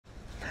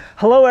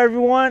Hello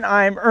everyone,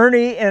 I'm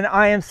Ernie and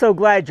I am so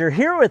glad you're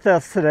here with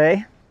us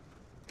today.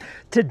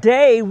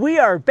 Today we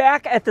are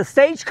back at the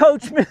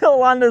Stagecoach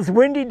Mill on this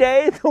windy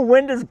day. The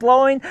wind is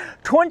blowing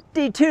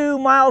 22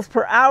 miles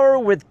per hour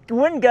with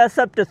wind gusts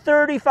up to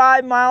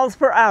 35 miles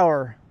per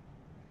hour.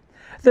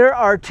 There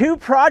are two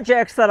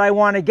projects that I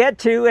want to get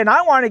to, and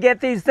I want to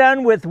get these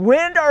done with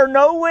wind or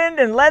no wind,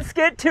 and let's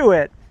get to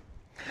it.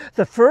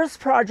 The first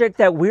project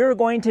that we're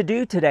going to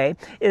do today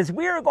is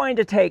we are going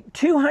to take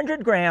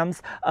 200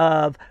 grams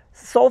of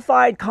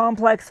sulfide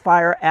complex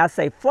fire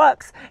assay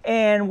flux,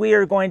 and we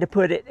are going to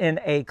put it in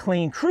a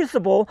clean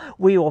crucible.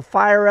 We will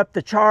fire up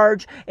the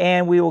charge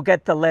and we will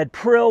get the lead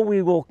prill.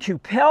 We will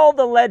cupel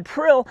the lead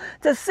prill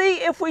to see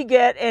if we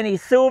get any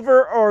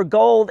silver or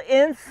gold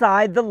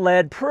inside the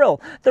lead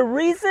prill. The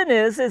reason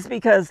is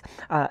because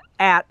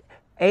at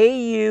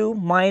AU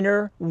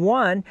Minor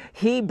 1,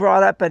 he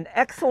brought up an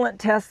excellent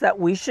test that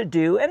we should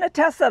do, and a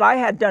test that I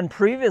had done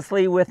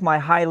previously with my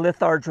high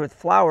litharge with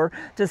flour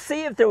to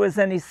see if there was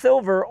any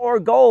silver or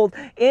gold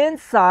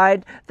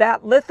inside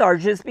that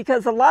litharge, is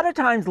because a lot of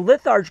times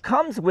litharge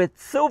comes with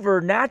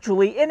silver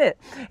naturally in it,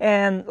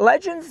 and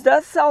Legends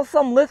does sell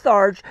some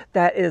litharge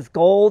that is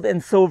gold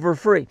and silver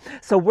free.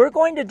 So we're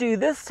going to do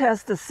this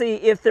test to see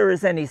if there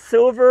is any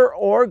silver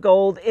or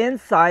gold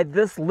inside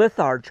this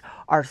litharge.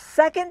 Our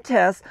second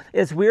test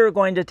is we are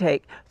going to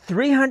take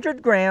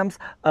 300 grams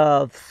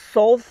of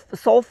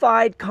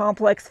sulfide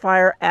complex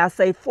fire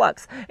assay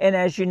flux. And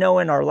as you know,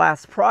 in our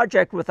last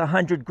project with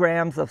 100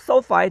 grams of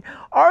sulfide,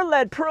 our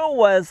lead prill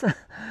was,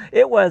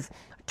 it was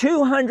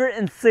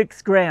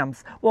 206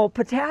 grams. Well,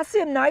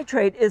 potassium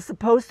nitrate is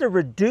supposed to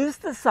reduce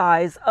the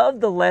size of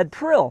the lead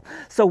prill.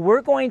 So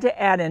we're going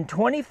to add in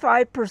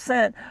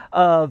 25%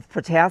 of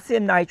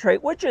potassium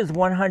nitrate, which is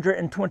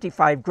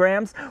 125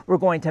 grams. We're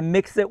going to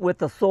mix it with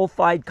the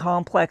sulfide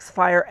complex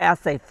fire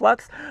assay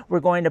flux. We're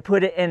going to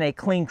put it in a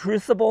clean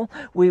crucible.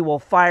 We will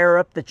fire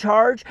up the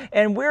charge,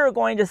 and we're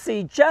going to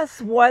see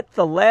just what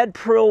the lead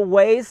prill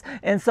weighs.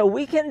 And so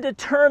we can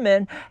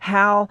determine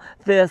how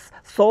this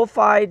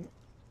sulfide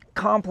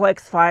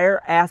complex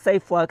fire assay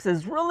flux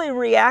is really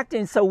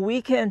reacting, so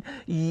we can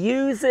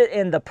use it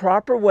in the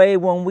proper way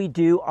when we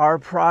do our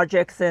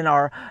projects in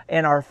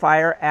our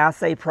fire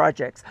assay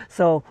projects.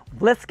 So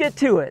let's get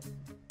to it.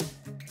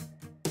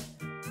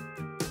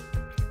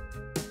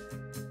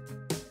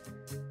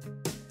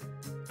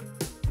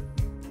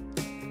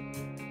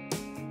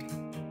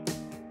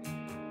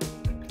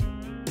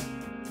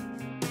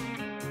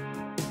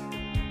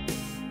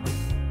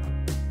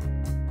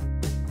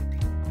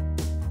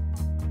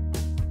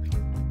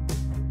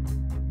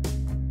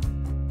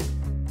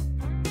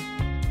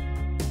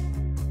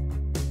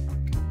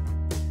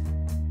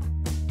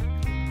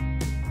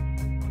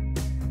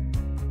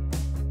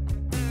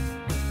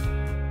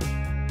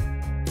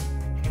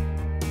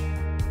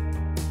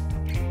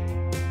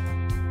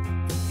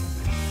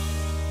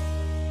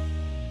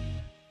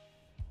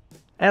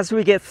 As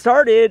we get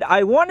started,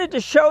 I wanted to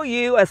show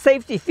you a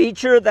safety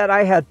feature that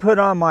I had put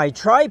on my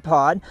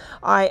tripod.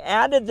 I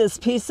added this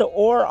piece of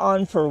ore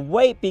on for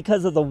weight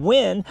because of the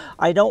wind.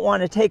 I don't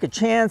want to take a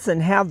chance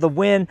and have the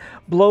wind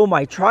blow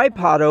my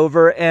tripod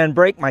over and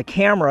break my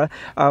camera.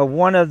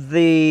 One of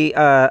the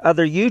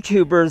other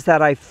YouTubers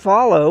that I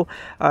follow,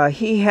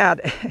 he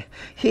had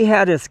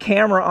his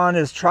camera on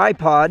his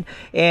tripod,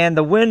 and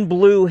the wind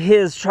blew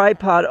his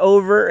tripod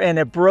over and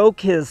it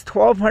broke his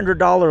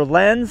 $1,200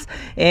 lens,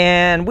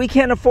 and we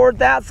can't afford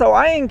that. So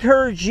I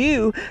encourage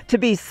you to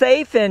be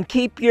safe and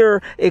keep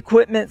your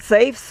equipment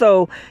safe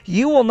so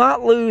you will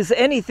not lose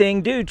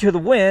anything due to the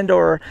wind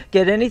or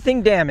get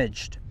anything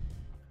damaged.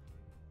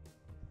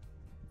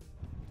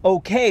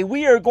 Okay,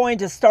 we are going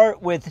to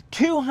start with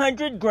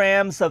 200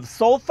 grams of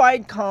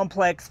sulfide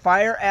complex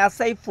fire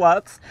assay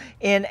flux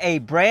in a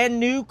brand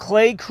new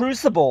clay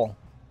crucible.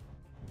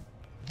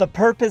 The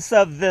purpose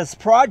of this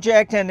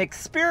project and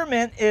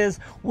experiment is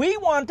we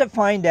want to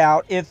find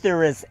out if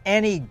there is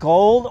any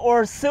gold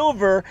or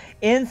silver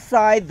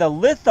inside the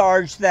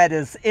litharge that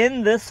is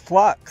in this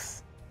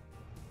flux.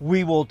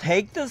 We will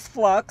take this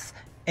flux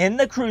in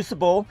the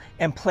crucible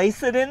and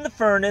place it in the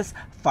furnace,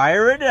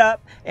 fire it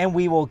up, and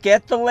we will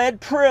get the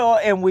lead prill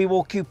and we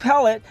will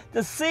cupel it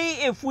to see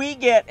if we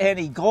get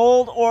any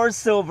gold or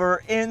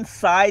silver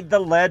inside the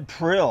lead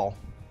prill.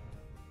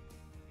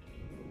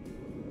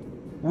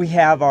 We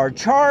have our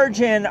charge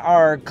in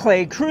our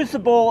clay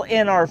crucible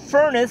in our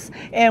furnace,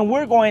 and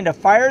we're going to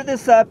fire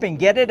this up and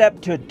get it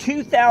up to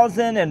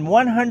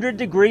 2,100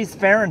 degrees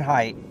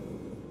Fahrenheit.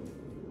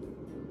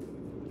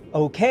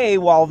 Okay,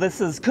 while this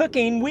is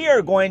cooking, we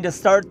are going to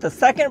start the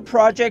second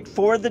project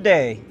for the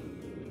day.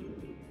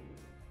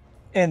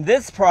 In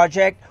this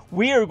project,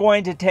 we are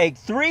going to take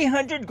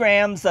 300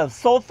 grams of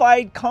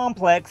sulfide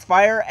complex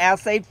fire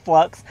assay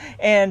flux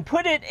and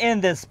put it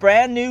in this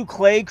brand new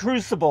clay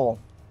crucible.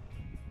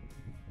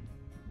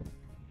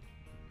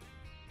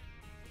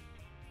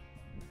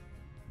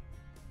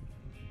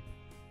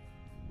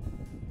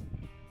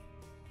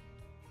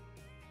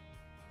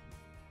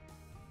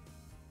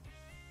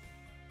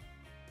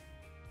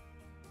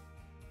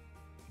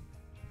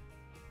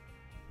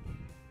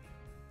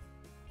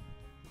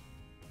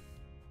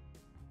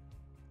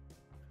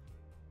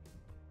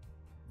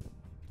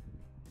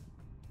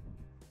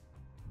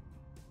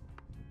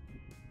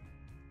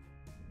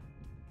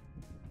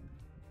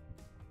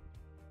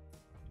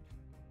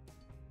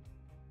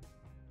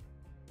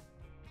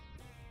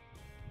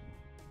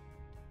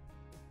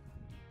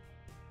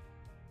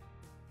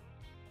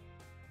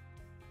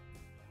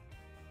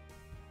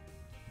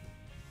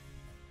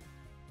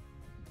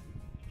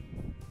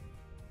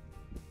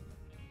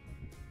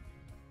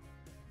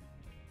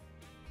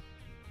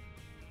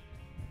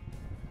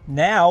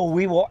 Now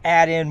we will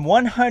add in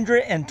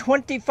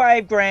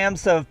 125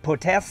 grams of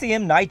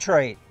potassium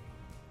nitrate.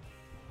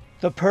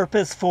 The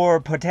purpose for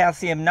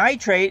potassium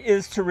nitrate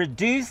is to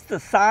reduce the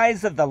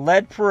size of the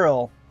lead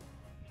prill.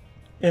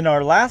 In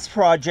our last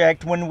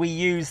project, when we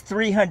used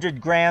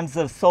 300 grams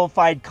of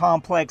sulfide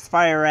complex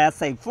fire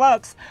assay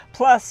flux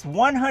plus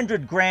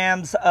 100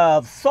 grams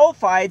of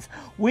sulfides,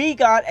 we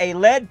got a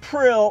lead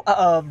prill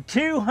of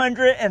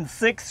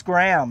 206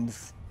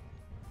 grams.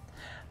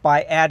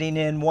 By adding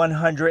in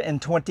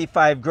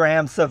 125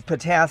 grams of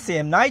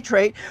potassium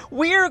nitrate,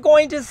 we are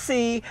going to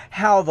see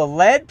how the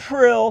lead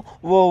prill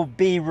will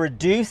be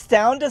reduced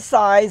down to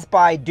size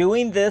by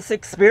doing this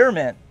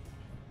experiment.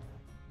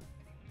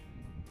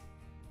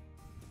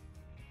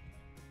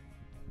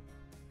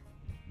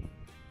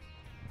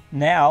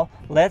 Now,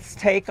 let's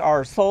take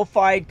our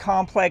sulfide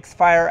complex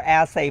fire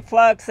assay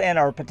flux and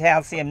our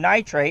potassium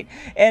nitrate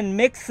and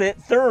mix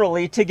it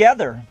thoroughly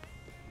together.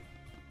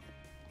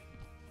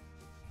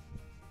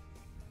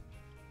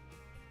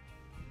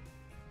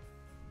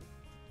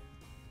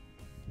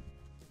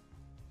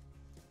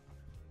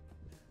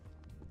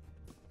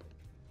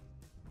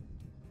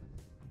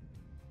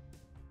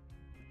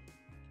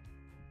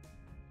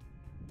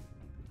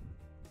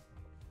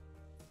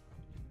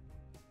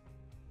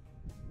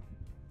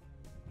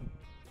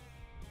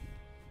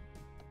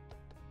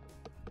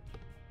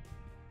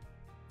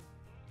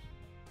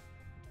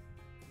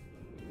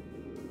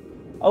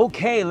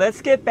 Okay,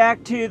 let's get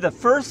back to the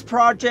first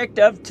project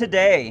of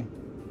today.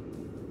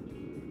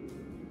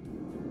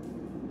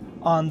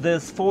 On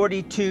this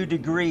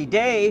 42-degree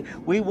day,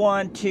 we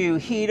want to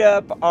heat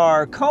up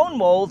our cone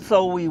mold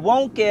so we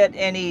won't get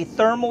any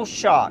thermal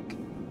shock.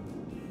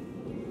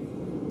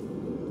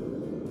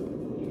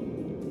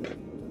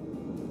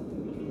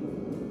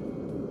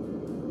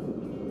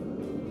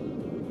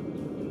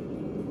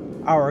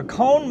 Our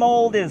cone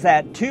mold is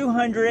at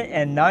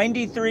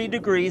 293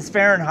 degrees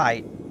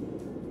Fahrenheit.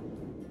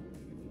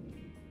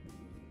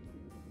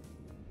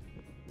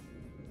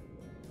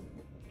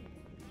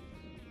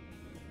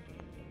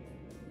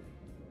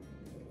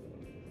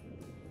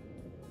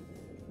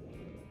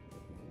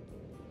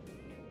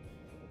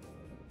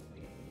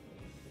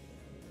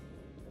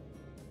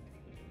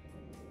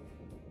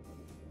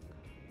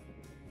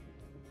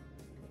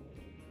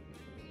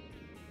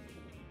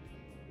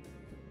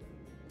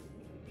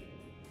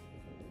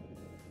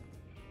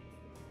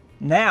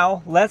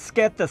 Now, let's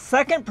get the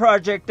second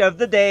project of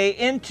the day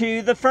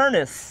into the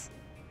furnace.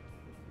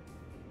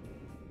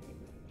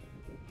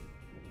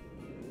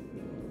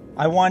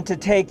 I want to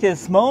take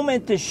this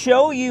moment to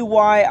show you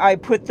why I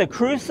put the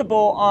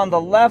crucible on the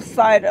left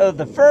side of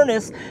the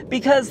furnace,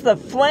 because the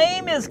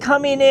flame is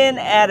coming in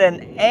at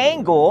an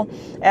angle,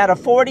 at a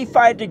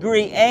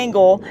 45-degree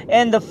angle,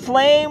 and the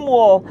flame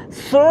will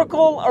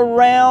circle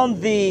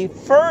around the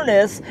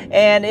furnace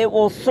and it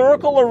will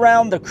circle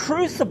around the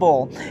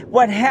crucible.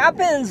 What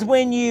happens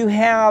when you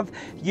have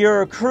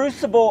your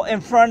crucible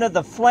in front of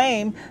the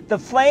flame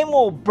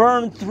will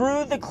burn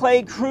through the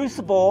clay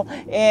crucible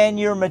and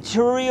your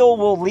material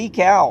will leak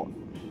out.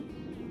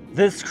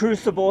 This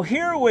crucible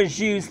here was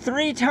used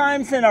 3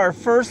 times in our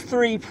first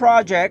 3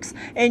 projects,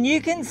 and you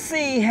can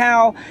see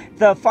how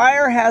the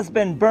fire has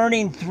been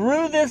burning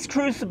through this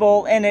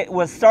crucible and it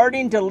was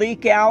starting to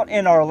leak out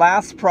in our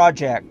last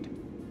project.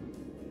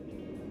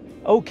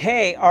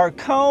 Okay, our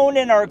cone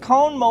and our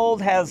cone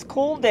mold has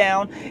cooled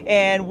down,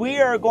 and we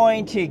are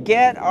going to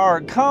get our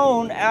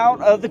cone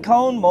out of the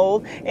cone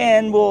mold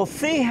and we'll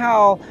see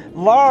how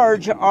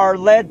large our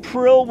lead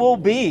prill will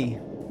be.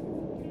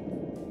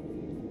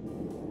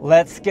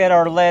 Let's get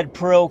our lead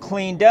prill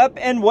cleaned up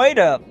and weighed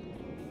up.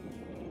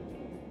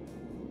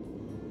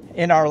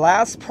 In our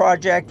last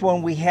project,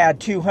 when we had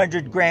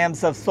 200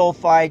 grams of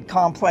sulfide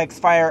complex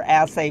fire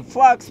assay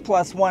flux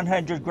plus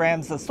 100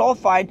 grams of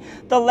sulfide,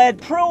 the lead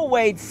prill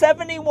weighed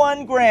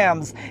 71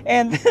 grams.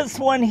 And this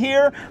one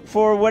here,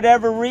 for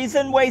whatever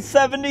reason, weighs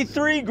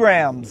 73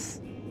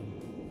 grams.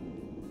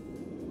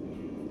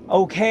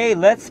 Okay,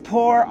 let's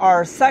pour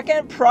our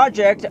second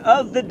project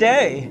of the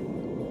day.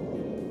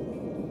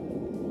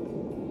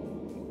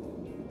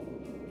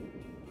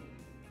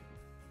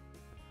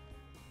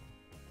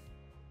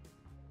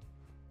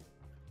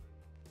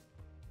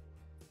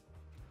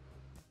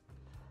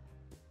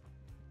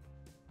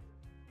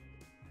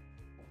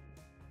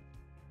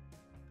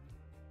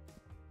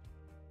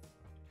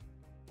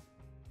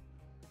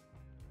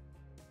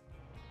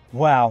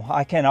 Wow,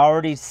 I can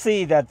already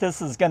see that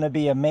this is going to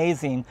be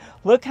amazing.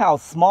 Look how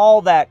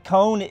small that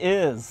cone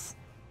is.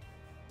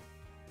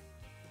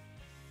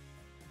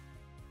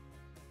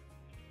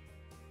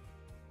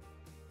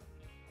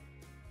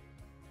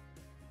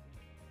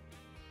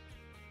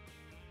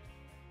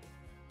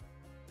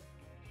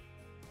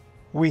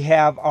 We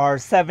have our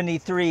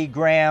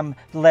 73-gram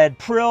lead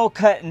prill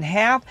cut in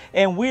half,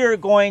 and we are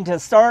going to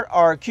start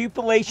our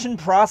cupellation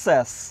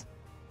process.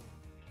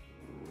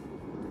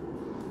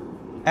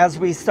 As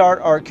we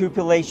start our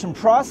cupellation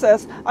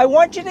process, I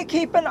want you to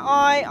keep an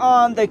eye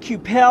on the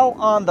cupel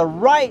on the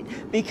right,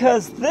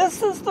 because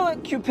this is the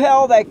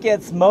cupel that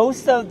gets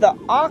most of the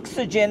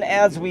oxygen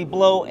as we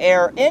blow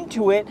air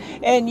into it,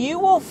 and you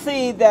will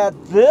see that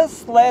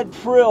this lead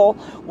prill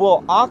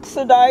will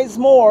oxidize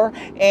more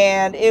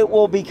and it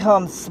will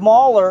become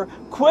smaller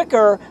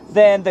quicker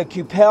than the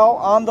cupel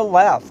on the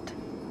left.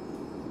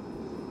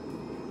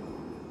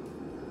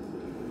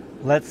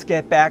 Let's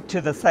get back to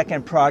the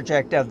second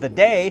project of the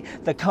day.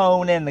 The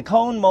cone in the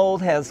cone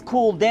mold has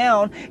cooled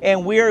down,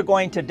 and we are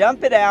going to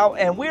dump it out,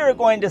 and we are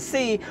going to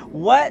see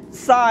what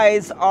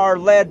size our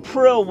lead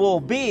prill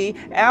will be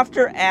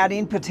after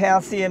adding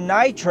potassium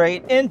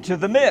nitrate into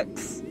the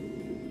mix.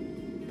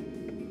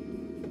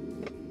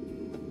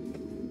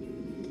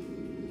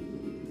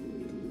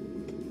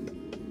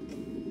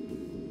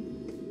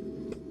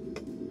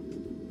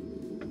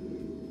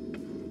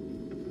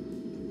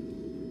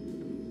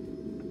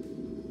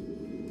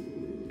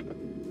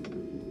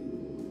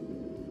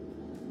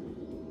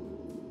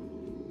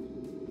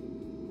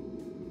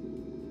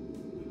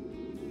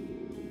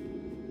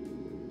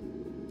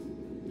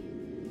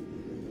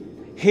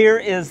 Here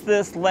is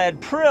this lead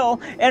prill,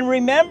 and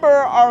remember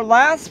our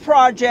last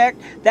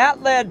project,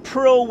 that lead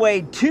prill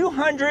weighed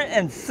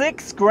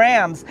 206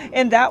 grams,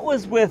 and that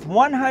was with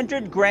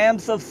 100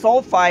 grams of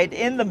sulfide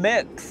in the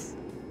mix.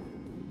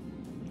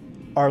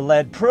 Our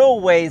lead prill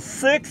weighs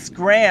 6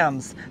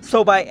 grams,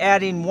 so by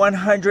adding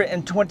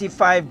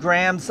 125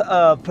 grams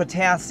of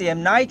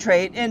potassium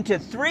nitrate into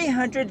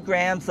 300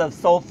 grams of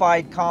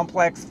sulfide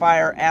complex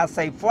fire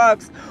assay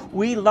flux,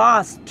 we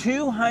lost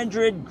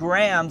 200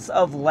 grams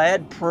of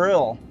lead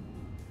prill.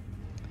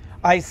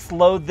 I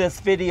slowed this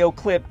video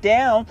clip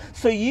down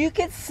so you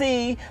can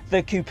see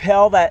the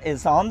cupel that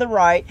is on the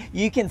right.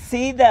 You can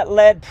see that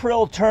lead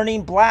prill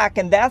turning black,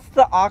 and that's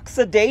the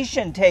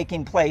oxidation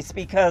taking place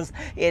because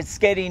it's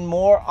getting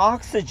more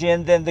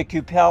oxygen than the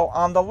cupel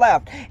on the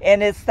left.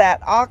 And it's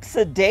that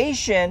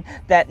oxidation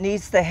that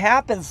needs to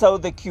happen so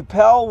the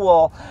cupel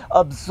will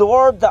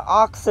absorb the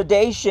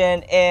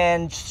oxidation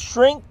and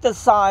shrink the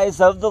size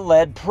of the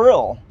lead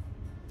prill.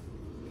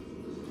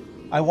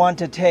 I want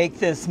to take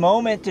this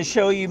moment to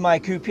show you my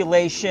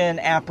cupellation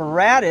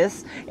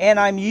apparatus, and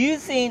I'm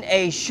using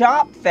a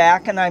shop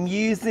vac, and I'm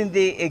using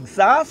the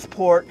exhaust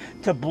port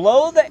to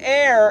blow the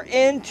air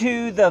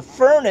into the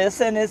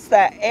furnace, and it's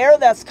that air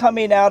that's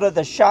coming out of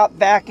the shop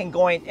vac and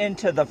going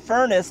into the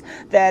furnace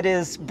that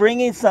is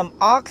bringing some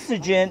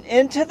oxygen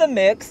into the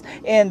mix,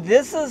 and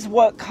this is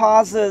what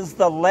causes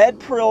the lead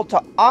prill to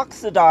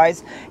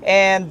oxidize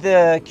and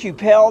the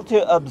cupel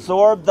to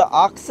absorb the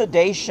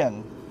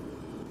oxidation.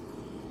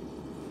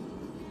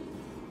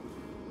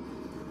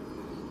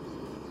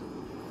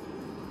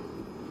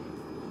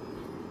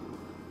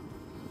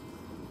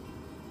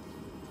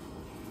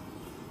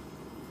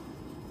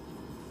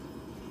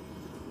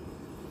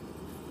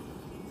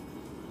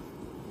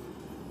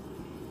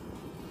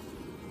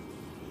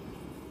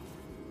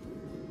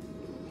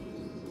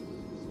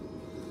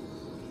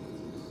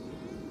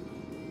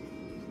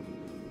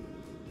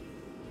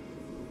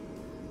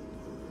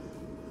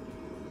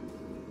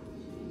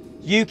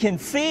 You can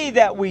see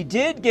that we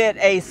did get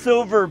a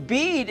silver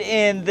bead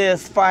in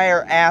this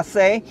fire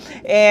assay,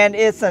 and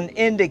it's an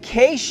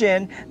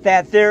indication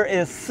that there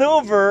is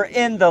silver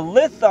in the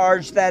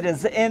litharge that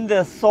is in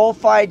the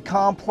sulfide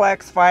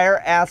complex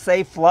fire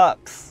assay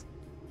flux.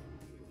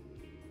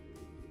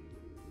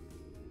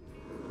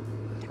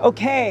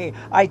 Okay,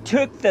 I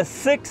took the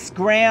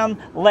 6-gram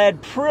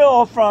lead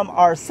prill from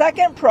our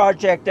second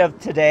project of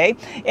today,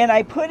 and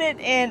I put it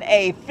in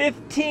a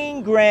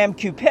 15-gram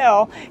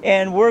cupel,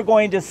 and we're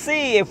going to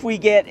see if we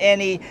get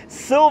any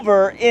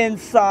silver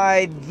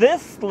inside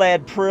this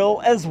lead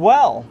prill as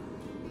well.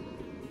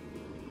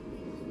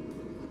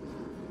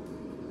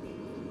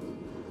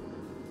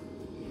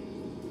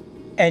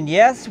 And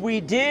yes, we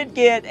did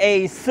get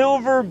a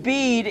silver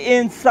bead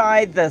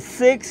inside the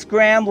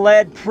 6-gram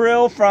lead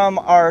prill from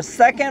our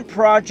second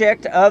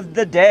project of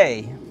the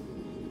day.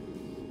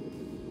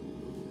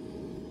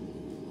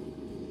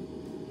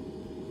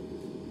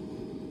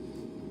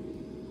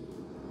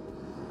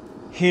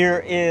 Here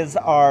is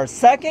our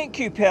second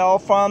cupel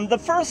from the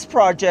first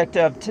project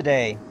of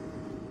today.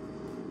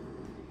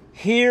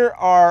 Here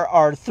are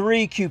our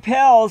 3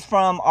 cupels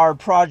from our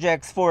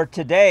projects for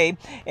today,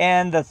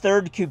 and the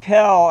third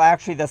cupel,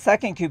 actually the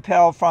second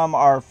cupel from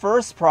our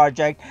first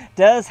project,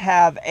 does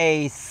have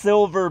a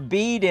silver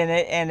bead in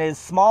it and is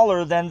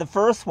smaller than the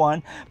first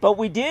one, but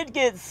we did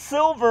get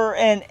silver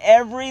in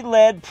every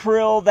lead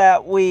prill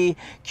that we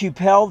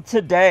cupelled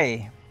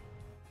today.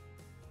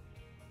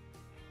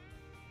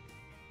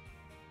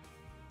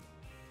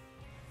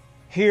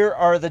 Here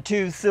are the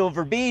 2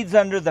 silver beads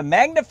under the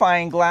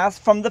magnifying glass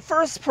from the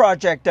first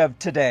project of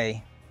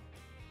today.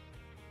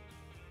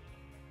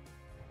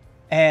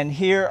 And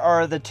here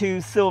are the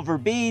 2 silver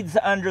beads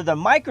under the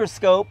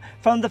microscope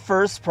from the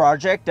first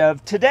project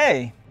of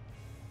today.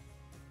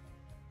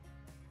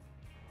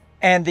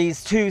 And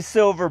these 2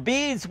 silver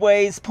beads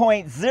weighs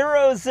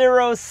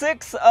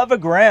 0.006 of a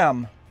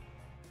gram.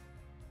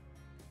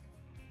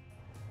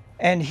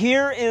 And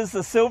here is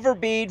the silver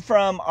bead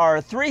from our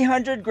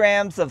 300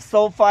 grams of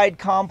sulfide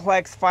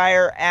complex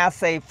fire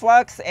assay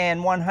flux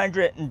and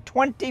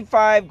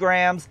 125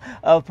 grams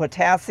of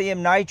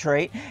potassium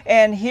nitrate.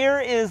 And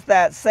here is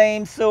that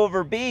same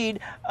silver bead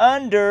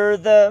under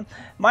the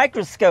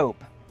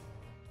microscope.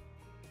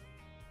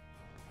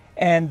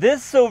 And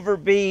this silver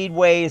bead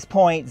weighs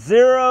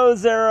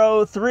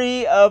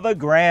 0.003 of a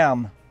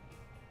gram.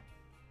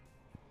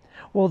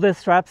 Well,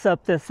 this wraps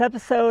up this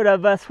episode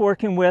of us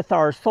working with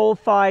our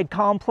sulfide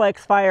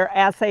complex fire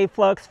assay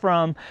flux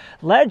from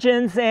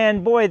Legends.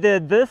 And boy,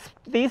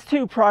 these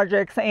two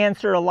projects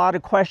answer a lot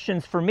of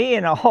questions for me,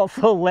 and it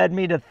also led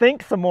me to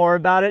think some more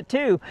about it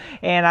too.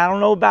 And I don't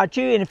know about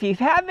you, and if you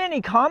have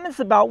any comments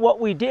about what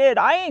we did,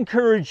 I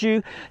encourage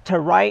you to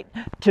write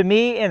to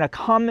me in a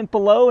comment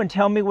below and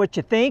tell me what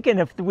you think, and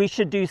if we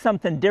should do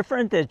something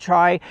different to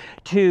try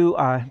to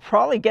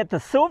probably get the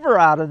silver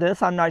out of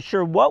this. I'm not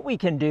sure what we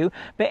can do,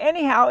 but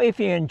anyhow, if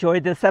you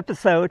enjoyed this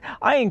episode,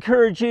 I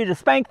encourage you to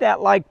spank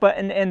that like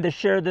button and to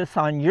share this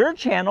on your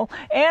channel.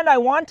 And I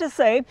want to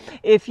say,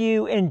 if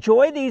you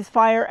enjoy these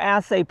fire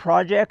assay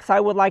projects, I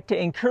would like to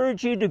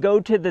encourage you to go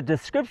to the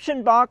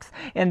description box,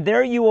 and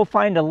there you will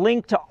find a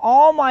link to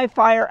all my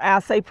fire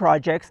assay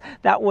projects.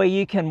 That way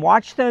you can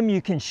watch them,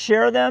 you can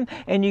share them,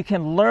 and you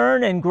can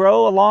learn and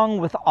grow along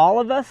with all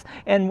of us.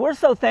 And we're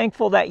so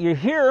thankful that you're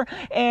here.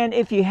 And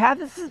if you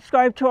haven't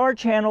subscribed to our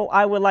channel,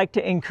 I would like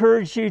to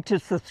encourage you to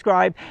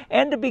subscribe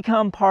and to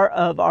become part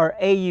of our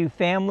AU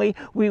family.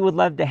 We would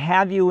love to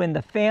have you in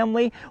the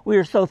family. We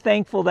are so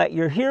thankful that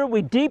you're here.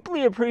 We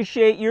deeply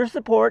appreciate your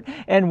support,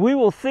 and we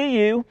will see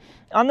you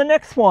on the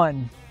next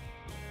one.